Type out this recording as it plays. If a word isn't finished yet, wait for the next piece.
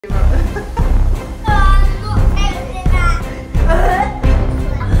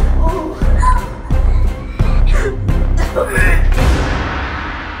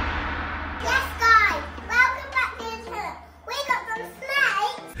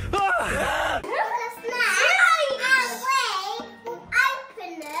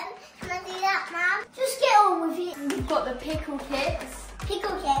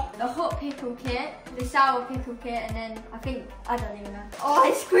kit, the sour pickle kit, and then I don't even know. Oh,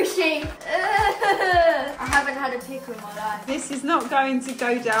 it's squishy. I haven't had a pickle in my life. This is not going to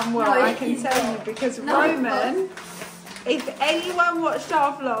go down well, no, I can tell you, because Roman, if anyone watched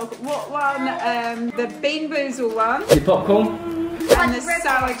our vlog, what won the Bean Boozle one? The popcorn. And the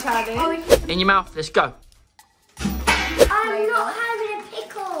sour challenge. In your mouth, let's go. I'm not having a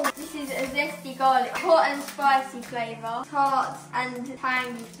pickle. This is a zesty garlic, hot and spicy flavour, tart and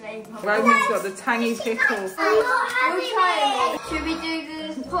tangy flavour. Roman's got the tangy pickle. I'm not having it. Should we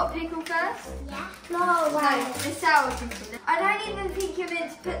do the hot pickle first? Yeah. No, right. The sour pickle. I don't even think you're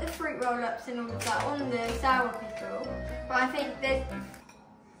meant to put the fruit roll-ups and all of that on the sour pickle, but I think there's...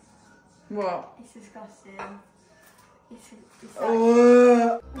 What? It's disgusting. It's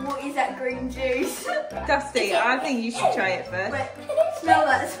what is that green juice? Dusty, I think you should try it first. Wait, smell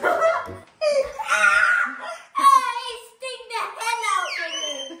that, smell that.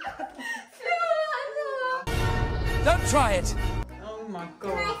 Don't try it. Oh my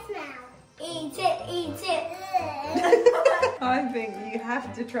god. Eat it, eat it. I think you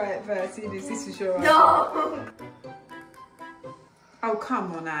have to try it first, seeing as this is your idea. No. Oh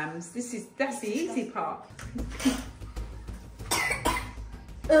come on, Ams. That's the easy part.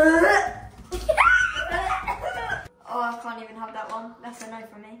 Oh, I can't even have that one. That's a no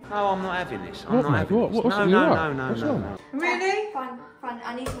from me. No, I'm not having this. I'm not having this. What's No. Really? Fine.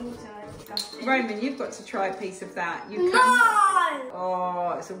 I need some water. Disgusting. Roman, you've got to try a piece of that. You No! can't.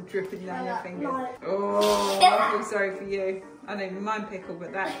 Oh, it's all dripping down your finger. No. Oh, I feel sorry for you. I don't even mind pickle,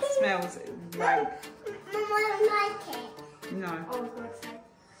 but that smells rank. Mum, I don't like it. No. Oh, God's sake.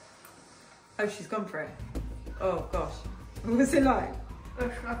 Oh, she's gone for it. Oh gosh. What was it like?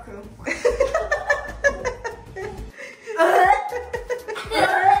 Oh, shocking.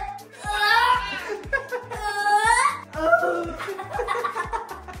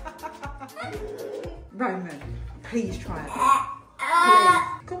 Roman, please try it.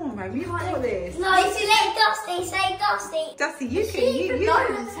 Please. Come on, Roman, you've got this. No, you let Dusty say Dusty. Dusty, you can. You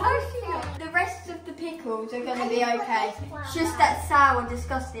knows. The rest of the pickles are going to be okay. It's just that sour,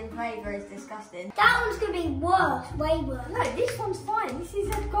 disgusting flavour is disgusting. That one's going to be worse, way worse. No, this one's fine. This is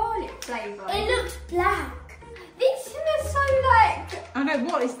a garlic flavour. It looks black. This smells so like... I know,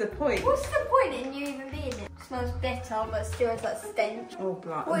 what is the point? What's the point in you even being it? It smells better, but still has that stench. Oh,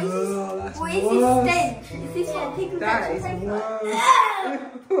 blood. What is this? That's What is worse. this stench? Is this what pickles That actually is taste worse. like?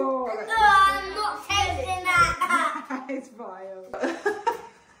 Oh, No, I'm not tasting that. that is vile.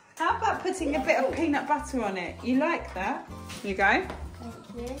 How about putting a bit of peanut butter on it? You like that? You go.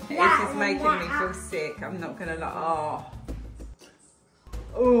 Thank you. This is making me feel sick. I'm not gonna lie.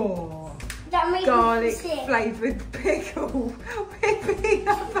 Oh. That makes Garlic me sick. flavoured pickle with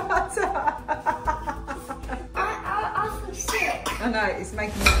peanut butter. I feel sick. I know, it's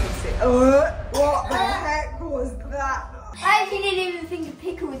making me feel sick. What the heck was that? I actually didn't even think a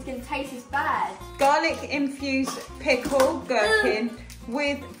pickle was going to taste as bad. Garlic infused pickle gherkin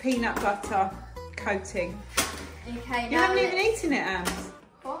with peanut butter coating. Okay, You now haven't even eaten it, Ams.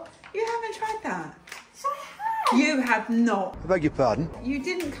 What? You haven't tried that. So I have. You have not. I beg your pardon? You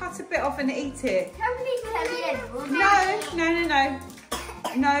didn't cut a bit off and eat it. Can we eat it at the end? No.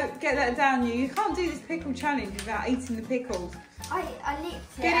 No, get that down you. You can't do this pickle challenge without eating the pickles. I licked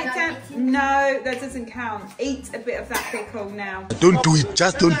it. Get it and down. I No, that doesn't count. Eat a bit of that pickle now. Don't do it.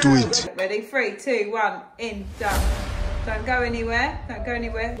 Just don't do it. Ready? 3, 2, 1. In. Done. Don't go anywhere. Don't go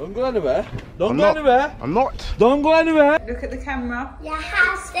anywhere. Don't go anywhere. I'm not. Don't go anywhere. Look at the camera. You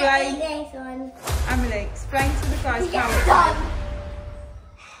have Explain. to eat this one. Emily, explain to the guys how Yes, it's done.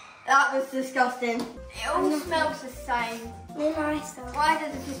 That was disgusting. It all smells the same. Nice though. Why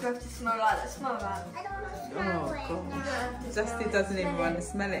does the pickle have to smell like that? Smell that. I don't want to Oh, smell it. God. Dusty doesn't even want to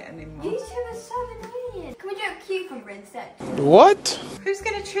smell it anymore. You two are so annoying. Can we do a cucumber instead? What? Who's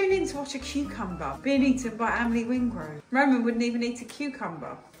going to tune in to watch a cucumber being eaten by Emily Wingrove? Roman wouldn't even eat a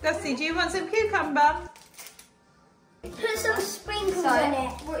cucumber. Dusty, do you want some cucumber? Put some sprinkles So, on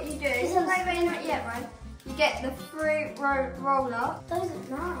it. what you do is, wait, not yet, right? You get the fruit roller. Those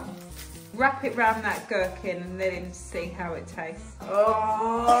are nice. Wrap it round that gherkin and let him see how it tastes.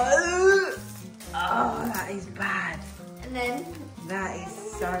 Oh, that is bad. And then, That is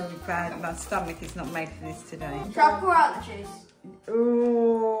so bad. My stomach is not made for this today. shall I pour out the juice?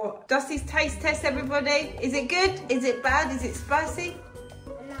 Oh, Dusty's taste test, everybody. Is it good? Is it bad? Is it spicy?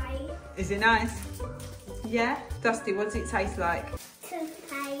 Nice. Is it nice? Yeah? Dusty, what does it taste like?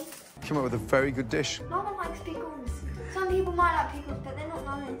 Toothpaste. Come up with a very good dish. No one likes pickles. Some people might like pickles, but they're not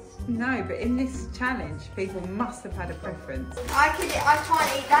nice. No, but in this challenge, people must have had a preference. I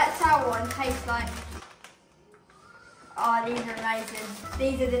can't eat that sour one. Tastes like. Oh, these are amazing.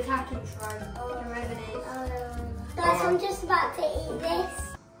 These are the tackings ones. Oh, remember these? Guys, I'm just about to eat this.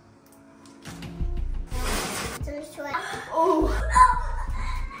 Oh.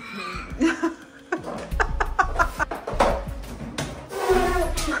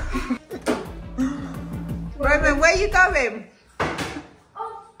 Roman, where are you going?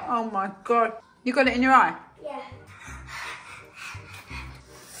 Oh my God. You got it in your eye? Yeah.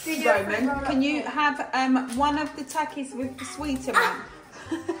 Roman, can you have one of the takis with the sweeter one?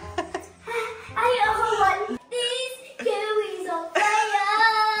 I got one. These gooey's on fire.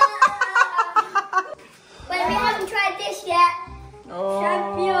 Wait, we haven't tried this yet. Oh.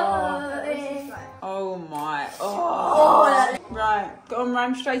 Champion. Oh my. Oh. Right, go on,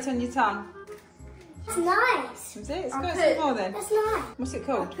 Ram, straight on your tongue. It's nice. Is it? It's I'll got put- some more then. That's nice. What's it I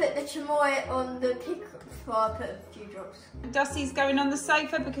called? put the chamoy on the pickle. Well, I put a few drops. Dusty's going on the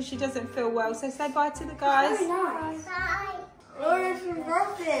sofa because she doesn't feel well, so say bye to the guys. Very nice. Bye. Oh, it's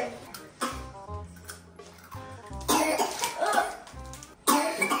massive.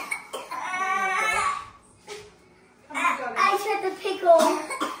 I tried the pickle.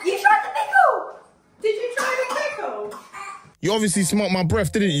 You tried the pickle? Did you try the pickle? You obviously smoked my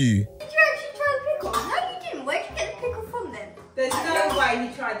breath, didn't you? Did you actually try the pickle? No, you didn't. Where'd you get the pickle from then? There's no way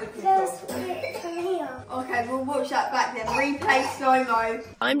he tried the pickle. Just from here. Okay, we'll watch that back then. Replay slow-mo.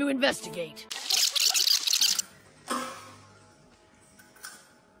 Time to investigate.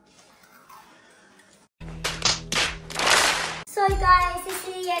 So guys, this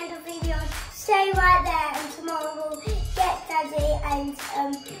is the end of the video. Stay right there and tomorrow we'll get Daddy and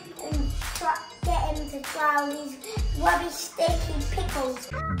get him to try these rubbish sticky pickles.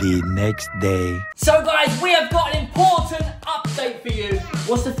 The next day. So guys, we have got an important update for you.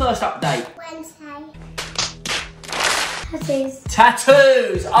 What's the first update? Wednesday. Tattoos.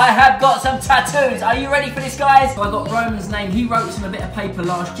 Tattoos! I have got some tattoos. Are you ready for this, guys? So I got Roman's name. He wrote this on a bit of paper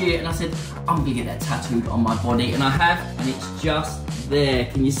last year and I said, I'm gonna get that tattooed on my body. And I have, and it's just there.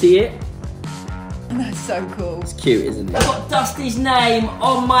 Can you see it? That's so cool. It's cute, isn't it? I've got Dusty's name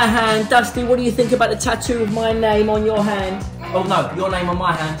on my hand. Dusty, what do you think about the tattoo of my name on your hand? Oh no, your name on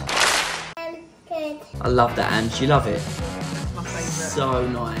my hand. Good. I love that, Ange. You love it? My favourite. So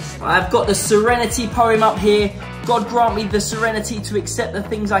nice. I've got the Serenity poem up here. God grant me the serenity to accept the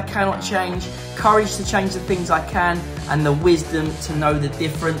things I cannot change, courage to change the things I can, and the wisdom to know the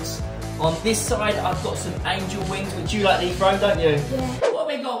difference. On this side, I've got some angel wings, which you like these, bro, don't you? Yeah. What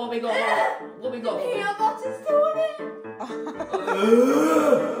we got? What we got? What we got? Peanut butter's still on it.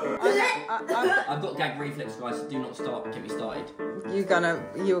 I've got gag reflex, guys, so do not get me started. You're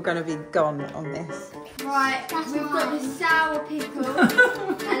gonna be gone on this. Right, we've got the sour pickle,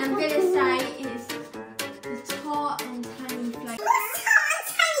 and I'm gonna say it's the tart and tangy flavour.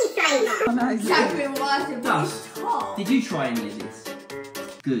 I know. Exactly what I said, but Dust, it's tart. did you try any of this?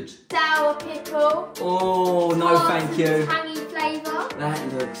 Good. Sour pickle. Oh, no tart thank and you. tangy flavour. That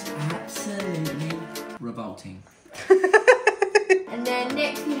looks absolutely revolting. And then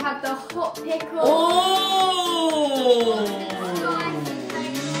next we have the hot pickle. Oh!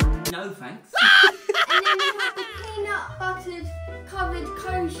 No thanks. And then we have the peanut buttered covered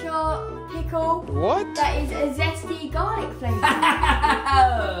kosher pickle. What? That is a zesty garlic flavour.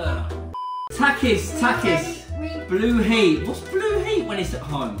 Takis. Blue heat. What's blue heat when it's at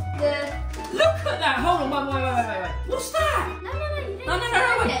home? Look at that. Hold on. Wait. What's that? No, you didn't. No.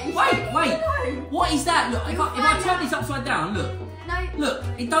 Wait. What is that? Look, if I turn this upside down, look. No. Look,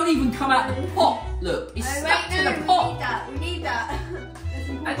 it don't even come out of the pot. Look, it's stuck to the pot. We need that.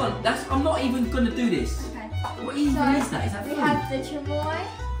 Hang on, I'm not even going to do this. Okay. What even is that? Is that We food? have the chamoy.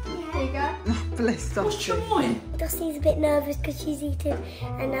 There you go. Bless What's Dusty. chamoy? Dusty's a bit nervous because she's eaten,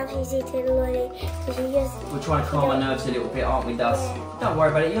 and now she's eaten a lolly. So she just. We're trying to calm our nerves a little bit, aren't we, Dust? Don't worry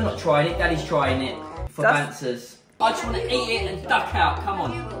about it, you're not trying it, Daddy's trying it. For Dust- answers. I just want to eat it and duck out, come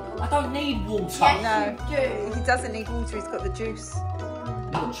on. I don't need water. No, he doesn't need water. He's got the juice.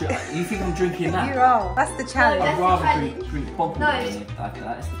 You think I'm drinking that? You are. That's the challenge. I'd No, rather that's drink bog No. water than that.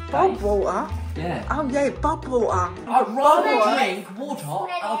 That's the Bog taste. water. Yeah. Oh yeah, bog water. I'd rather Bog drink water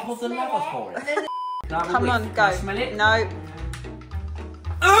out of the lavatory. Come on, Can go. I smell it? No.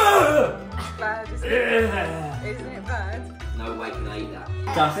 Ugh! Bad, isn't it? Isn't it bad? No way can I eat that.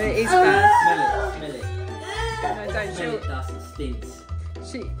 Dust. It is bad. Smell it. No, don't. Smell it, Dust. It stinks.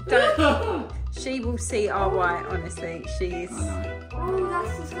 She don't. She will see our white. Honestly, she is. I know. Oh,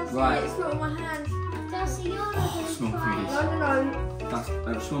 that's disgusting. Right. It's got on my hands. Dusty, you're not going to Smell try. food. No. Dust.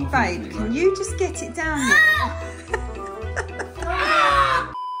 Swim Babe, can you just get it down here?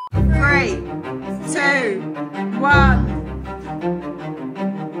 3, 2, 1.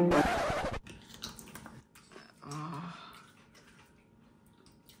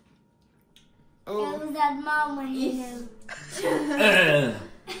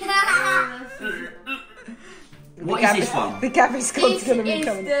 What is this one? The Gaviscon's This going to be is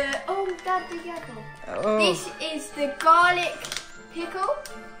coming. Dad, be careful. Oh. This is the garlic pickle.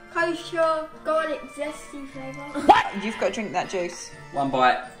 Kosher garlic zesty flavour. You've got to drink that juice. One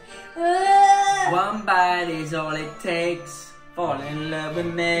bite. One bite is all it takes. Fall in love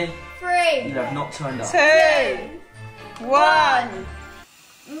with me. 3. You have not turned up. 2, 1.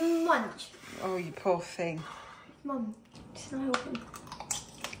 Munch. Oh, you poor thing. Mum, it's not helping.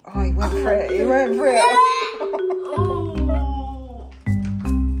 Oh, he went for it. He went for it. Oh.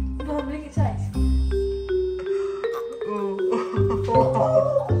 Mum, look at his face.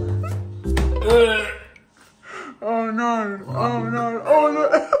 Oh no. Oh no. Oh no.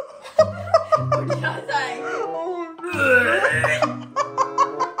 What did I say? Oh no.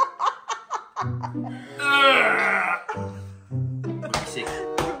 You're gonna be sick.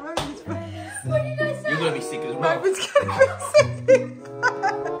 What did I say? You're gonna be sick as well. Roman's gonna be sick.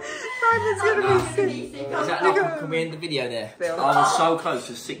 Roman's gonna be sick. Is that enough? Can we end the video there? Bill. I was so close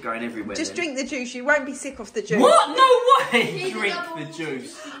to sick going everywhere. Just then. drink the juice. You won't be sick off the juice. What? No way! Here's Drink another the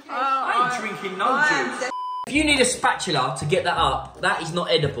juice. one. I ain't drinking no juice. If you need a spatula to get that up, that is not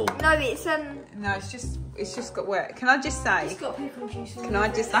edible. No, it's No, it's just got wet. Can I just say? It's got pickle juice in it. Can I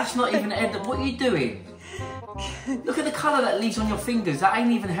just? That's not even edible. What are you doing? Look at the colour that leaves on your fingers. That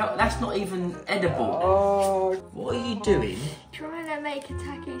ain't even help. That's not even edible. Oh. What are you doing? Trying to make a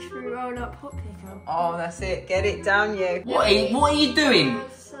Takis fruit roll up hot pickle. Oh, that's it. Get it down, you. What are you doing?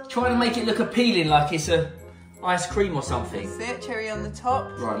 Trying to make it look appealing, like it's a ice cream or something. That's it. Cherry on the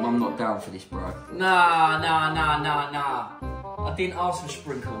top. Right, Mum not down for this, bro. Nah. I didn't ask for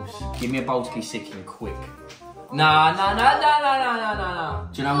sprinkles. Give me a bowl to be sick in quick. Nah.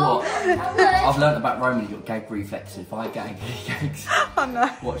 Do you know what? I've learnt about Roman, you've got gag reflexes. If I gag, he gags. Oh no.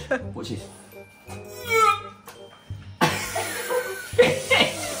 Watch this.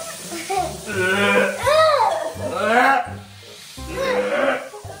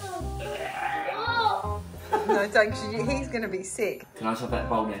 No, don't, 'cause he's going to be sick. Can I just have that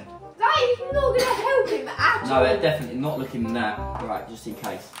bowl then? That is not going to help him at No, all. they're definitely not looking that. Right, just in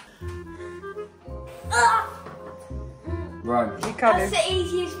case. Rome. You can't. That's the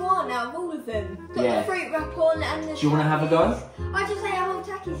easiest one out of all of them. Got Yeah. the fruit wrap on and the. Do you want to have a go? I just ate a whole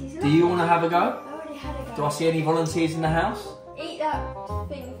Takis. Do you want to have a go? I already had a go. Do I see any volunteers in the house? Eat that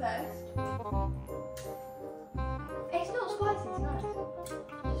thing first. It's not spicy, it's nice.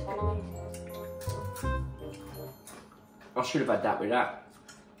 Just good. I should have had that with that.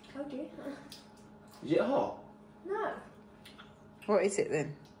 Told you. Is it hot? No. What is it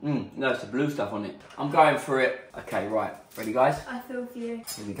then? No, it's the blue stuff on it. I'm going for it. Okay, right. Ready, guys? I feel for you.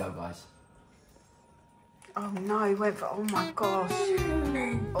 Here we go, guys. Oh no, he went for. Oh my gosh.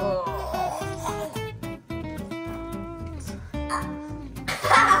 Oh.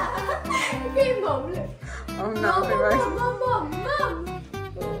 Here, Mum, look. Oh no, Rose. Mum.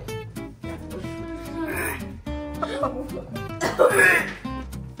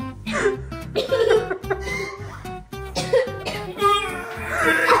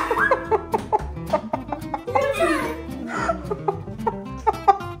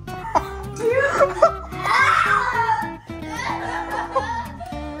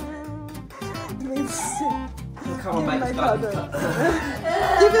 Come on, mate.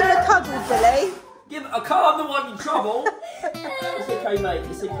 Give him a cuddle, Billy. I can't, I'm the one in trouble. It's okay, mate.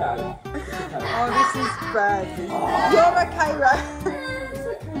 It's okay. Oh, this is bad. You're okay, Rose.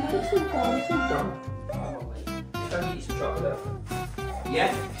 It's okay. Don't eat some chocolate.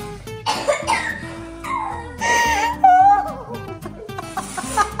 Yeah?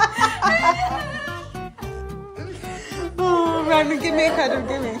 Oh, Roman, give me a cuddle,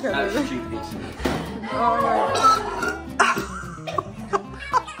 give me a cuddle. No, stupid. Oh no.